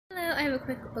I have a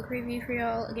quick book review for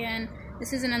y'all again.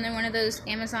 This is another one of those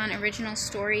Amazon original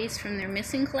stories from their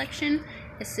Missing collection.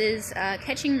 This is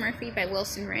Catching Murphy by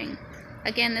Wilson Ring.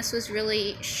 Again, this was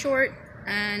really short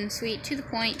and sweet, to the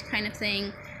point kind of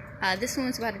thing. This one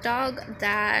was about a dog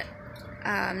that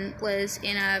was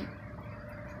in a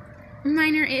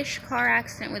minor-ish car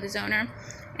accident with his owner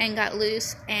and got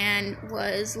loose, and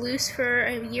was loose for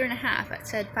a year and a half. It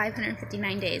said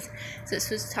 559 days. So this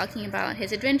was talking about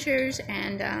his adventures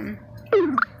and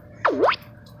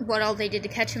what all they did to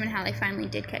catch him and how they finally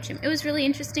did catch him. It was really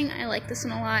interesting. I like this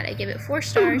one a lot. I give it 4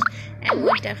 stars and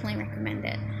would definitely recommend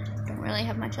it. Don't really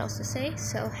have much else to say,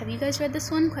 so have you guys read this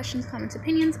one? Questions, comments,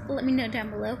 opinions, let me know down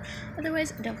below.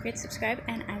 Otherwise, don't forget to subscribe,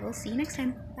 and I will see you next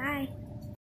time.